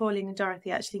time that Pauline and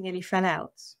Dorothy actually nearly fell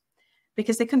out,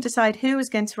 because they couldn't decide who was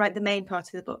going to write the main part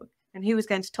of the book and who was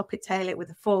going to top it, tail it with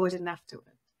a forward and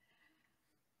afterward.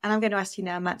 And I'm going to ask you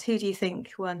now, Matt, who do you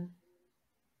think won?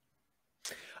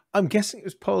 I'm guessing it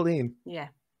was Pauline. Yeah,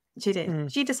 she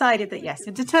did. She decided that, yes,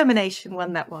 determination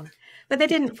won that one. But they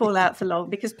didn't fall out for long,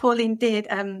 because Pauline did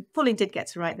get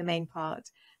to write the main part,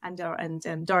 and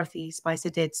Dorothy Spicer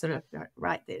did sort of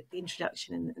write the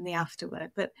introduction and the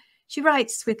afterword. But she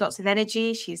writes with lots of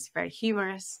energy. She's very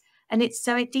humorous. And it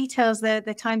details their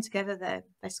time together,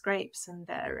 their scrapes and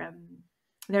their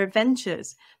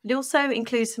adventures. But it also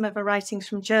includes some of her writings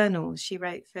from journals. She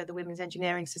wrote for the Women's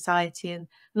Engineering Society and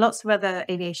lots of other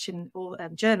aviation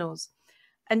journals.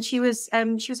 And she was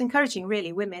encouraging,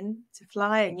 really, women to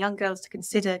fly and young girls to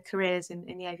consider careers in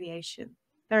the aviation,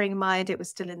 bearing in mind it was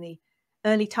still in the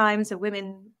early times of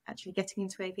women actually getting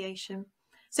into aviation.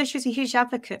 So she was a huge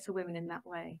advocate for women in that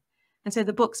way. And so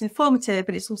the book's informative,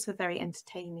 but it's also very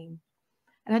entertaining.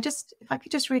 And if I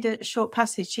could just read a short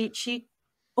passage, she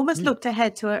almost looked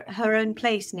ahead to her own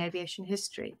place in aviation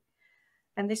history.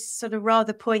 And this sort of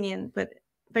rather poignant, but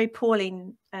very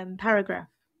Pauline paragraph.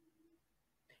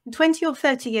 In 20 or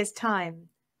 30 years' time,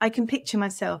 I can picture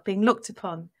myself being looked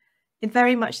upon in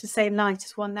very much the same light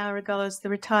as one now regards the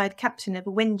retired captain of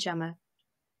a windjammer.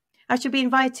 I should be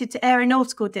invited to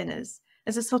aeronautical dinners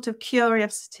as a sort of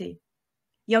curiosity.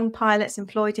 Young pilots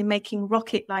employed in making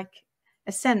rocket-like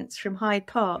ascents from Hyde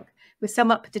Park with some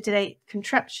up-to-date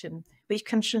contraption which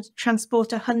can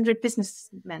transport 100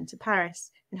 businessmen to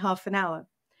Paris in half an hour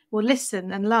will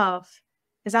listen and laugh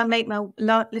as I make my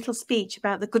little speech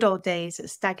about the good old days at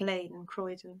Stag Lane and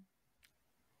Croydon.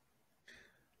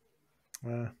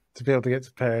 To be able to get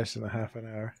to Paris in a half an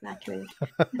hour. Exactly.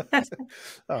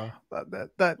 Oh,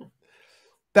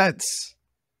 that's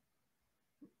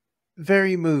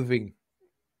very moving,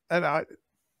 and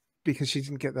because she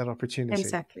didn't get that opportunity.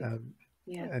 Exactly.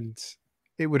 Yeah. And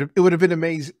it would have been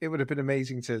amazing. It would have been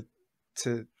amazing to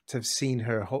have seen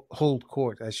her hold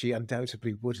court, as she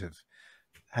undoubtedly would have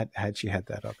had she had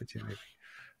that opportunity.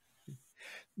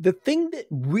 The thing that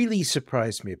really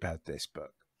surprised me about this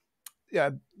book,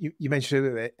 you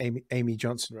mentioned that Amy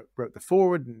Johnson wrote the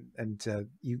foreword, and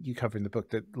you cover in the book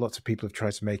that lots of people have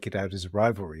tried to make it out as a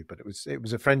rivalry, but it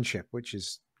was a friendship, which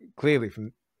is clearly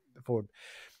from the foreword.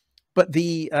 But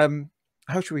the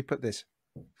how should we put this?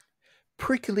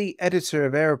 Prickly editor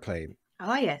of Aeroplane,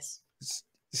 yes,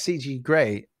 C.G.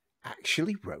 Gray,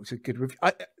 actually wrote a good review.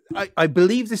 I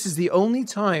believe this is the only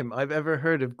time I've ever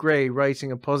heard of Gray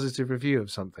writing a positive review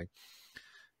of something.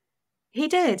 He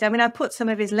did. I mean, I put some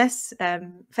of his less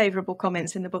favourable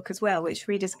comments in the book as well, which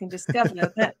readers can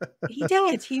discover. But he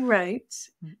did. He wrote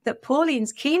that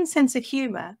Pauline's keen sense of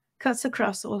humour cuts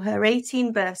across all her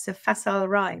 18 bursts of facile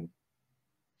rhyme.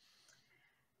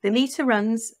 The meter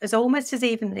runs almost as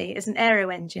evenly as an aero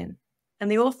engine, and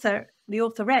the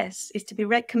authoress is to be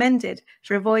recommended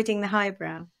for avoiding the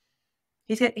highbrow.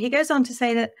 He goes on to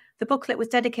say that the booklet was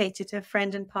dedicated to her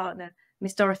friend and partner,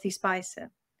 Miss Dorothy Spicer,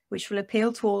 which will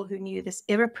appeal to all who knew this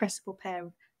irrepressible pair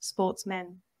of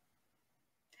sportsmen.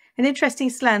 An interesting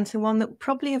slant, and one that would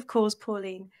probably have caused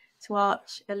Pauline to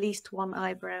arch at least one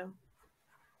eyebrow.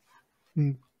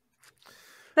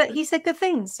 But he said good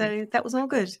things, so that was all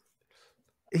good.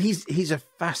 He's a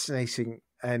fascinating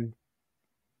and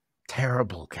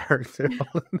terrible character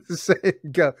all in the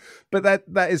same go. But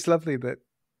that is lovely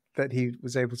that he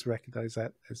was able to recognize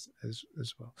that as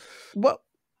well. Well,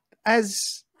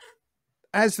 as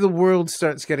the world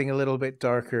starts getting a little bit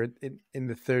darker in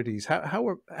the 30s,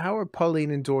 how are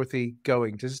Pauline and Dorothy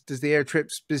going? Does the air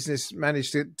trips business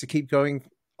manage to keep going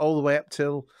all the way up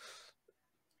till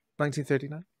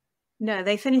 1939? No,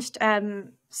 they finished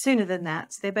sooner than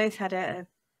that. They both had I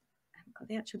haven't got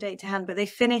the actual date to hand, but they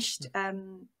finished a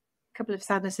couple of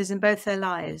sadnesses in both their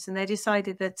lives, and they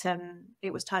decided that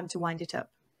it was time to wind it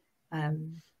up.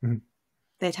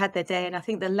 They'd had their day, and I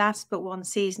think the last but one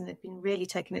season had been really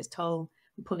taking its toll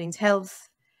on Pauline's health,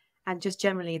 and just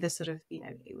generally the sort of,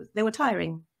 they were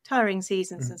tiring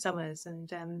seasons and summers,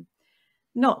 and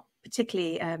not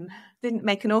particularly didn't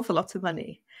make an awful lot of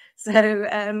money. So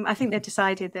I think they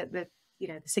decided that the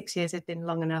 6 years had been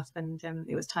long enough, and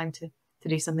it was time to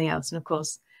do something else. And of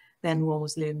course, then war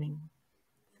was looming.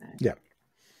 So, yeah.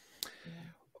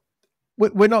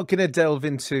 We're not going to delve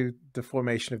into the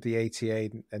formation of the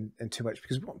ATA and too much,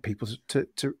 because we want people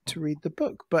to read the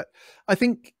book. But I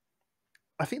think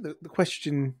the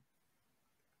question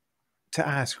to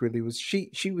ask really was,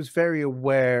 she was very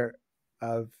aware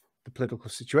of the political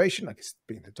situation. I guess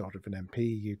being the daughter of an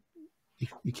MP,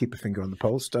 you keep a finger on the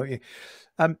pulse, don't you?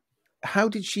 How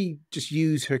did she just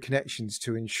use her connections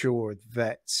to ensure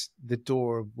that the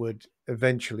door would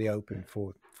eventually open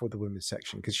for the women's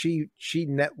section? Because she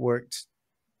networked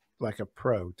like a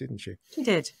pro, didn't she? She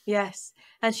did, yes.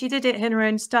 And she did it in her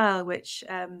own style, which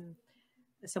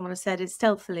someone has said is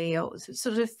stealthily, or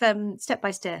sort of step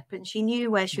by step. And she knew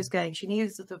where she was going. She knew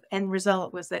the end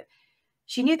result was that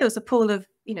she knew there was a pool of,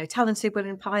 talented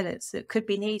women pilots that could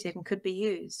be needed and could be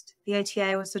used. The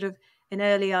ATA was sort of in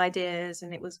early ideas,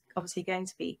 and it was obviously going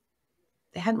to be,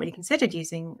 they hadn't really considered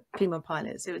using female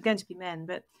pilots. It was going to be men,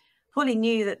 but Pauline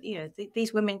knew that,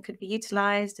 these women could be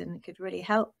utilized and could really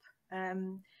help.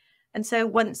 And so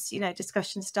once,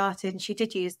 discussion started, and she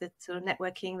did use the sort of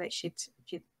networking that she'd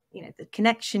the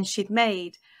connections she'd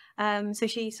made. So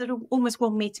she sort of almost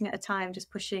one meeting at a time,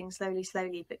 just pushing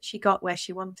slowly, but she got where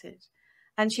she wanted.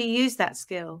 And she used that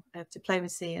skill of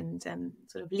diplomacy and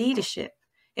sort of leadership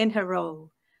in her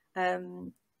role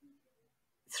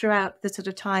throughout the sort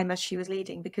of time as she was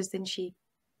leading, because then she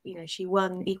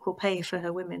won equal pay for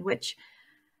her women, which,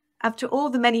 after all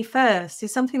the many firsts,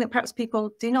 is something that perhaps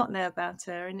people do not know about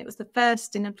her. And it was the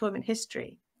first in employment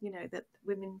history, that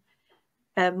women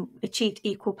achieved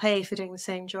equal pay for doing the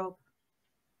same job.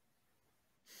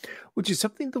 Which is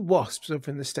something the WASPs over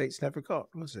in the States never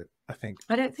got, was it? I think.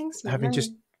 I don't think so. Having no.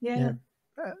 just yeah.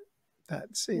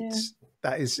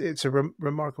 It's a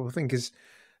remarkable thing, because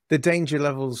the danger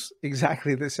level's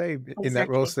exactly the same in that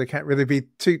role, Exactly. so there can't really be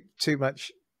too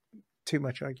much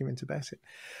argument about it.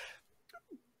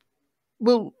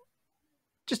 We'll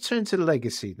just turn to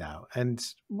legacy now. And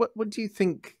what do you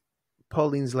think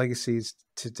Pauline's legacy is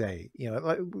today? You know,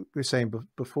 like we were saying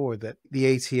before, that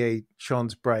the ATA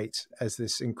shines bright as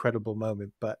this incredible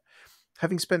moment, but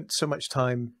having spent so much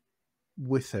time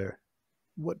with her,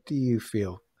 what do you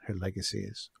feel her legacy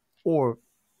is, or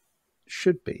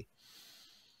should be?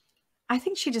 I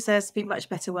think she deserves to be much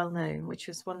better well known, which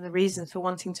was one of the reasons for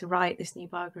wanting to write this new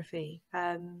biography.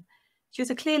 She was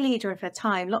a clear leader of her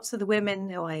time. Lots of the women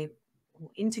who I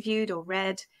interviewed or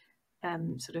read,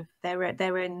 sort of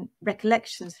their own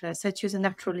recollections of her said she was a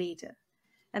natural leader,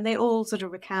 and they all sort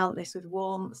of recount this with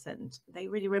warmth, and they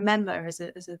really remember her as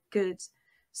a good,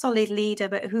 solid leader,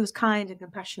 but who was kind and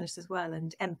compassionate as well,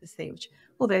 and empathy, which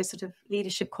all those sort of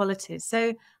leadership qualities.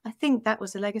 So I think that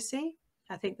was a legacy.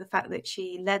 I think the fact that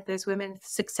she led those women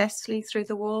successfully through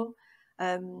the war.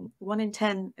 1 in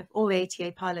 10 of all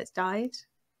ATA pilots died.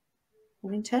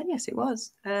 1 in 10, yes, it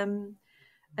was.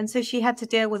 And so she had to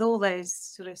deal with all those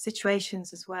sort of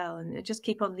situations as well, and just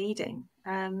keep on leading.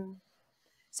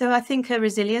 So I think her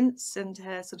resilience and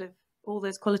her sort of all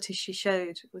those qualities she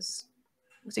showed was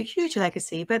a huge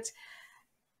legacy. But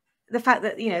the fact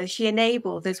that, you know, she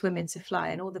enabled those women to fly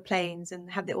in all the planes and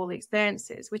have all the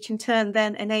experiences, which in turn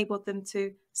then enabled them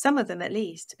to, some of them at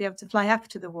least, to be able to fly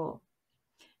after the war,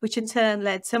 which in turn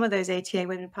led some of those ATA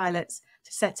women pilots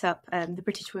to set up the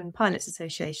British Women Pilots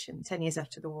Association 10 years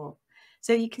after the war.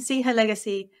 So you can see her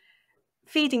legacy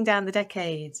feeding down the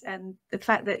decades, and the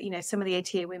fact that, you know, some of the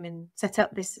ATA women set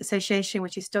up this association,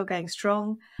 which is still going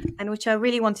strong, and which I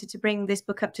really wanted to bring this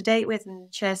book up to date with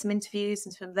and share some interviews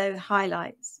and some of those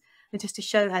highlights, and just to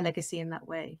show her legacy in that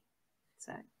way.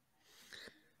 So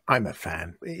I'm a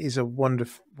fan. It is a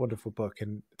wonderful, wonderful book,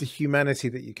 and the humanity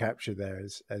that you capture there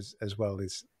as well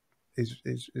is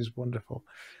wonderful.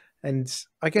 And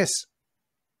I guess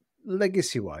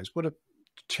legacy wise, what a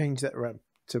change that around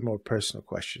to a more personal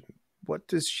question. What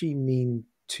does she mean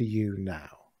to you now?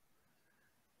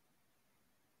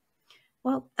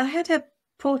 Well, I had her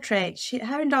portrait.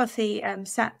 Her and Dorothy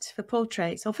sat for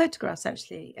portraits, or photographs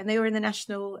actually, and they were in the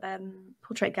National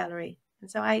Portrait Gallery. And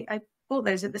so I bought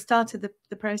those at the start of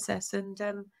the process, and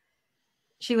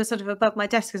she was sort of above my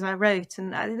desk as I wrote,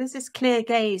 and there's this clear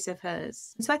gaze of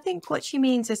hers. And so I think what she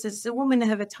means is, as a woman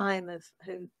of a time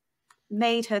who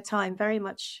made her time very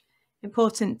much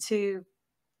important to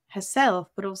herself,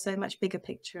 but also a much bigger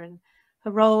picture, and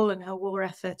her role and her war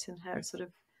effort and her sort of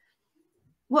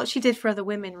what she did for other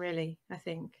women, really, I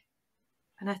think.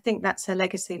 And I think that's her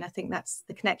legacy, and I think that's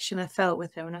the connection I felt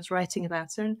with her when I was writing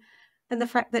about her, and the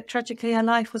fact that tragically her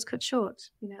life was cut short,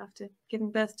 you know, after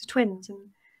giving birth to twins. And,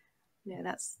 you know,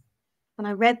 that's, when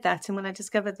I read that and when I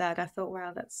discovered that, I thought,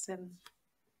 wow, that's a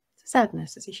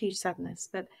sadness. It's a huge sadness.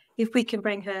 But if we can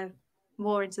bring her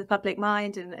more into the public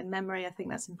mind and memory, I think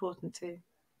that's important too.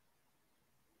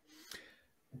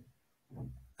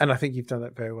 And I think you've done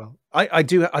that very well. I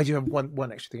do have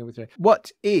one extra thing I would say.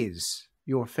 What is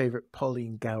your favorite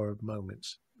Pauline Gower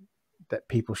moment that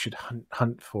people should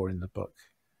hunt for in the book?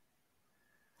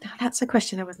 That's a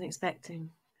question I wasn't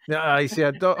expecting. No, I see.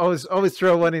 I always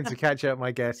throw one in to catch out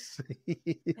my guests.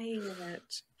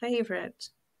 Favorite.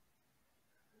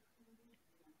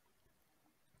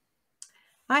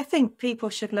 I think people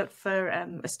should look for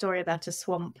a story about a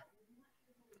swamp.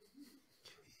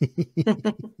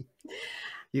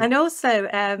 And also,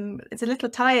 it's a little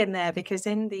tie in there, because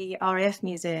in the RAF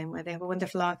Museum, where they have a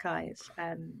wonderful archive,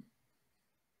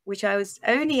 which I was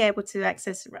only able to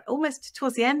access almost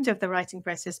towards the end of the writing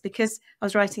process, because I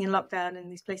was writing in lockdown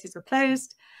and these places were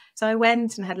closed. So I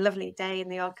went and had a lovely day in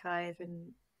the archive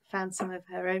and found some of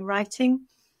her own writing.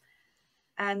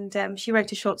 And she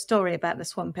wrote a short story about the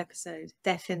swamp episode,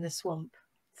 Death in the Swamp.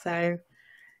 So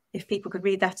if people could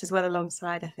read that as well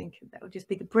alongside, I think that would just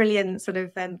be the brilliant sort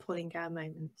of Pauline Gower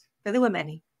moment. But there were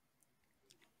many.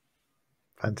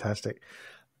 Fantastic.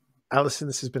 Alison,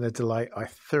 this has been a delight. I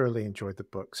thoroughly enjoyed the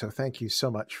book. So thank you so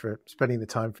much for spending the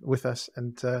time with us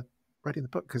and writing the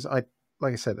book, because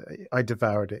like I said, I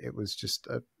devoured it. It was just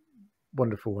a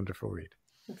wonderful, wonderful read.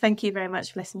 Thank you very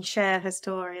much for letting me share her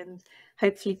story, and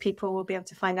hopefully people will be able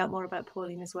to find out more about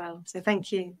Pauline as well. So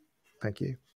thank you. Thank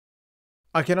you.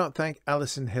 I cannot thank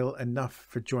Alison Hill enough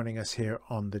for joining us here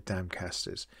on The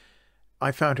Damcasters.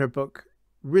 I found her book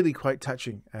really quite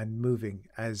touching and moving,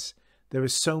 as there were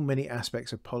so many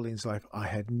aspects of Pauline's life I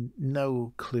had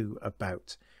no clue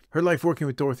about. Her life working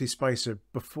with Dorothy Spicer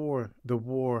before the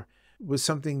war was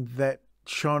something that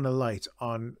shone a light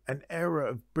on an era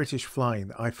of British flying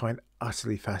that I find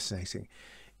utterly fascinating.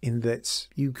 in that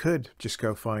you could just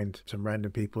go find some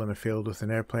random people in a field with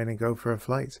an airplane and go for a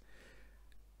flight.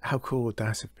 How cool would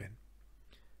that have been?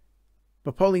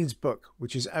 But Pauline's book,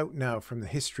 which is out now from the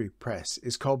History Press,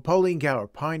 is called Pauline Gower,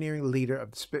 Pioneering Leader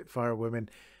of the Spitfire Women.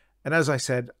 And as I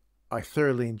said, I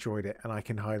thoroughly enjoyed it and I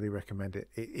can highly recommend it.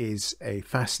 It is a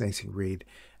fascinating read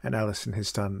and Alison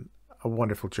has done a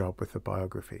wonderful job with the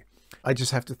biography. I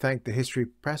just have to thank the History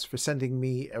Press for sending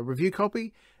me a review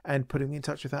copy and putting me in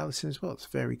touch with Alison as well. It's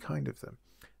very kind of them.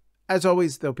 As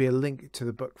always, there'll be a link to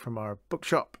the book from our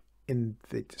bookshop in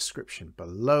the description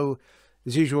below.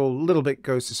 As usual, a little bit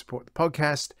goes to support the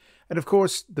podcast. And of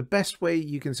course, the best way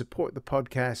you can support the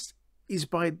podcast is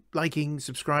by liking,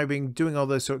 subscribing, doing all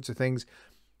those sorts of things.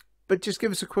 But just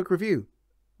give us a quick review.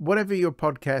 Whatever your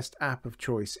podcast app of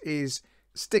choice is,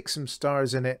 stick some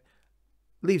stars in it,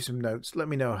 leave some notes, let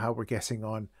me know how we're getting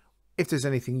on, if there's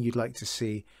anything you'd like to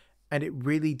see. And it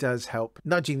really does help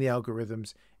nudging the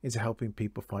algorithms into helping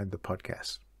people find the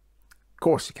podcast. Of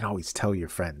course, you can always tell your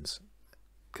friends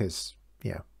because,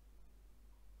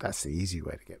 that's the easy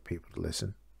way to get people to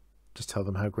listen. Just tell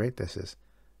them how great this is.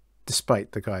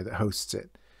 Despite the guy that hosts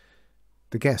it,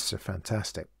 the guests are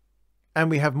fantastic.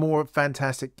 And we have more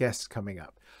fantastic guests coming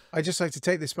up. I'd just like to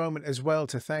take this moment as well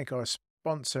to thank our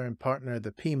sponsor and partner,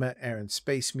 the Pima Air and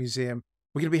Space Museum.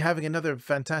 We're going to be having another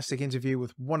fantastic interview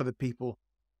with one of the people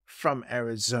from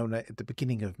Arizona at the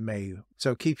beginning of May.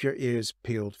 So keep your ears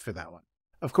peeled for that one.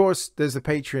 Of course, there's the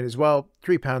Patreon as well,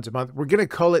 £3 a month. We're going to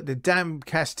call it the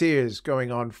Damcasteers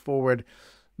going on forward,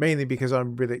 mainly because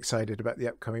I'm really excited about the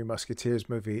upcoming Musketeers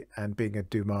movie and being a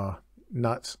Dumas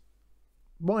nut.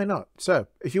 Why not? So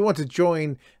if you want to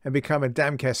join and become a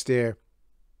Damcasteer,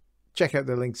 check out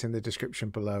the links in the description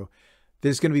below.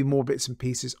 There's going to be more bits and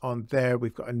pieces on there.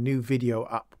 We've got a new video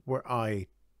up where I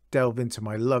delve into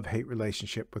my love-hate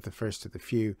relationship with the first of the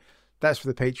few. That's for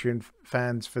the Patreon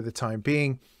fans for the time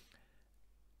being.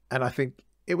 And I think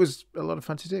it was a lot of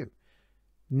fun to do.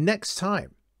 Next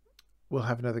time, we'll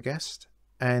have another guest.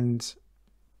 And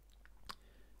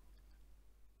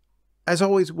as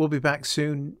always, we'll be back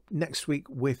soon next week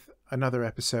with another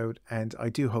episode. And I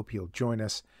do hope you'll join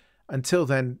us. Until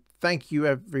then, thank you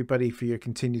everybody for your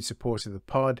continued support of the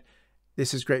pod.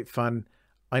 This is great fun.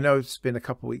 I know it's been a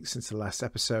couple of weeks since the last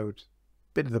episode.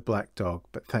 Bit of the black dog,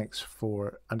 but thanks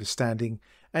for understanding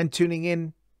and tuning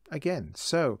in again.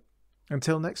 So,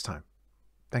 until next time,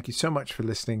 thank you so much for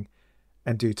listening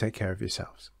and do take care of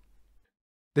yourselves.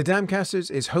 The Damcasters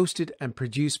is hosted and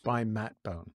produced by Matt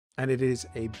Bone, and it is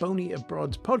a Boney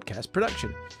Abroad's podcast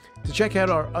production. To check out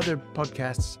our other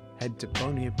podcasts, head to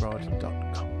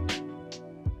boneyabroad.com.